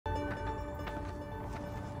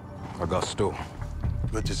Augusto.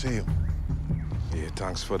 Good to see you. Yeah,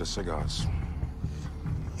 thanks for the cigars.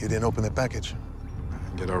 You didn't open the package.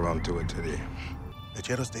 Get around to it today.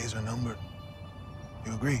 Lechero's days are numbered.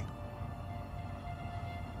 You agree?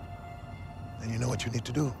 Then you know what you need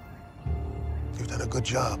to do. You've done a good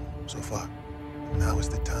job so far. Now is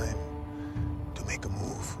the time to make a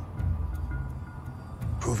move.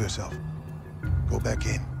 Prove yourself. Go back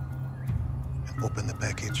in and open the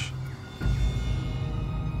package.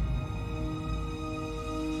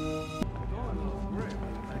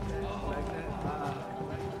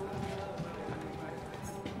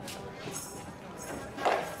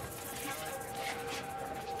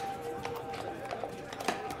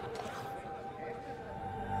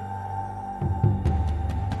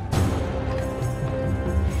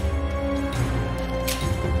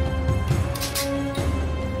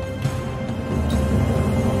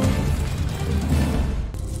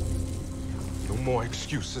 More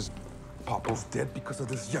excuses. Papa's dead because of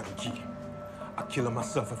this Yankee. I'll kill him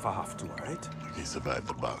myself if I have to, all right? He survived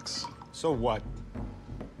the box. So what?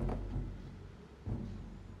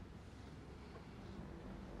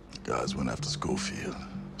 Guys went after Schofield.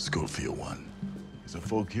 Schofield won. He's a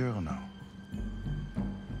folk hero now.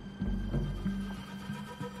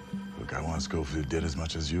 Look, I want Schofield dead as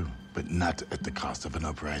much as you, but not at the cost of an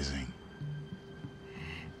uprising.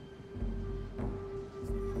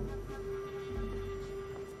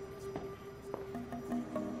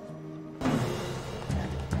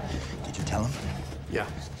 Tell him? Yeah.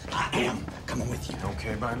 I am coming with you.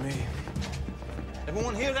 Okay by me.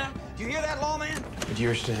 Everyone hear that? Do you hear that, lawman? But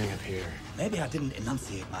you're staying up here. Maybe I didn't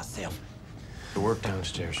enunciate myself. The work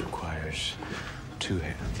downstairs requires 2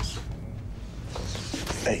 hands.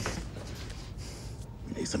 Hey.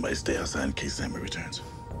 We need somebody to stay outside in case Sammy returns.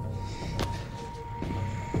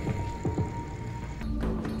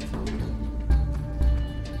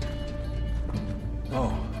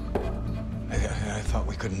 Oh. I thought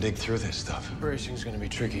we couldn't dig through this stuff. Bracing's gonna be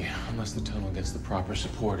tricky. Unless the tunnel gets the proper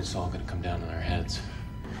support, it's all gonna come down on our heads.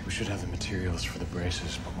 We should have the materials for the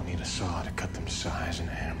braces, but we'll need a saw to cut them to size and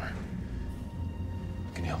a hammer.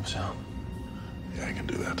 Can you help us out? Yeah, I can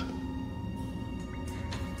do that.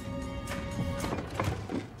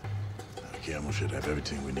 Campbell should have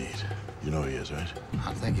everything we need. You know he is, right?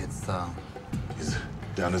 I think it's, He's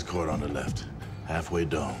down this corridor on the left. Halfway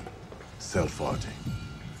down. Cell 40.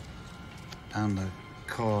 down the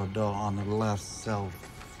corridor on the left, cell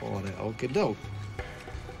 40. Okie doke.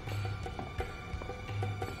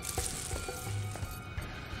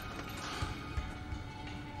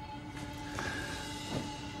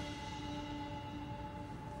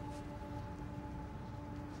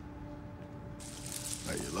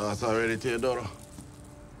 Are you lost already, Teodoro?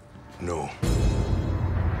 No.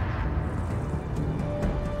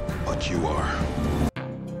 But you are.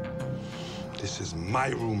 This is my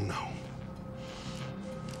room now.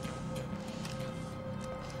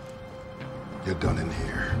 You're done in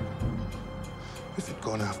here. If you'd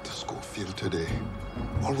gone after Schofield today,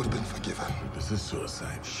 all would have been forgiven. This is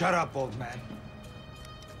suicide. Shut up, old man.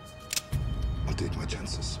 I'll take my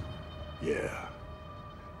chances. Yeah.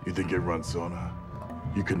 You think you run Sona?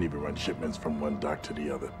 You couldn't even run shipments from one dock to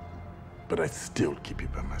the other. But I still keep you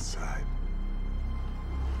by my side.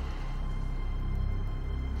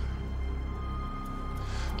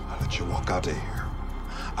 I'll let you walk out of here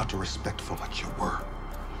out of respect for what you were.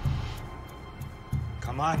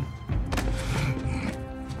 Come on.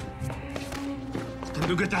 Then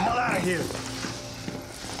you get the hell out of here.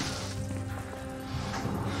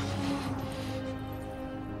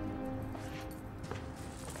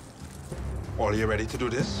 Are you ready to do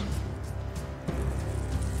this?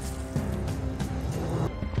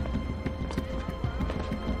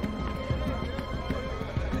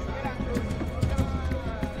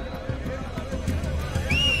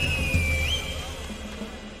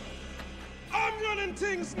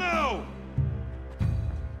 Things now.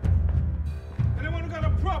 Anyone got a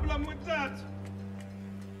problem with that?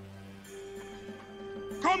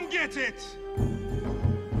 Come get it.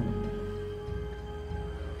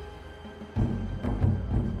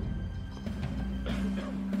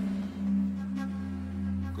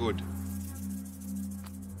 Good.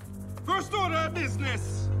 First order of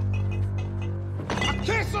business. A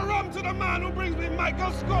case of rum to the man who brings me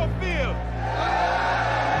Michael Schofield.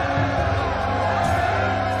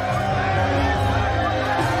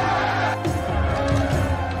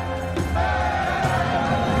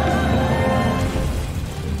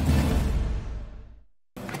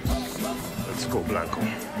 Let's go, Blanco.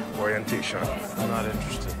 Orientation. I'm not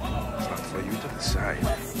interested. It's not for you to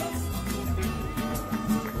decide.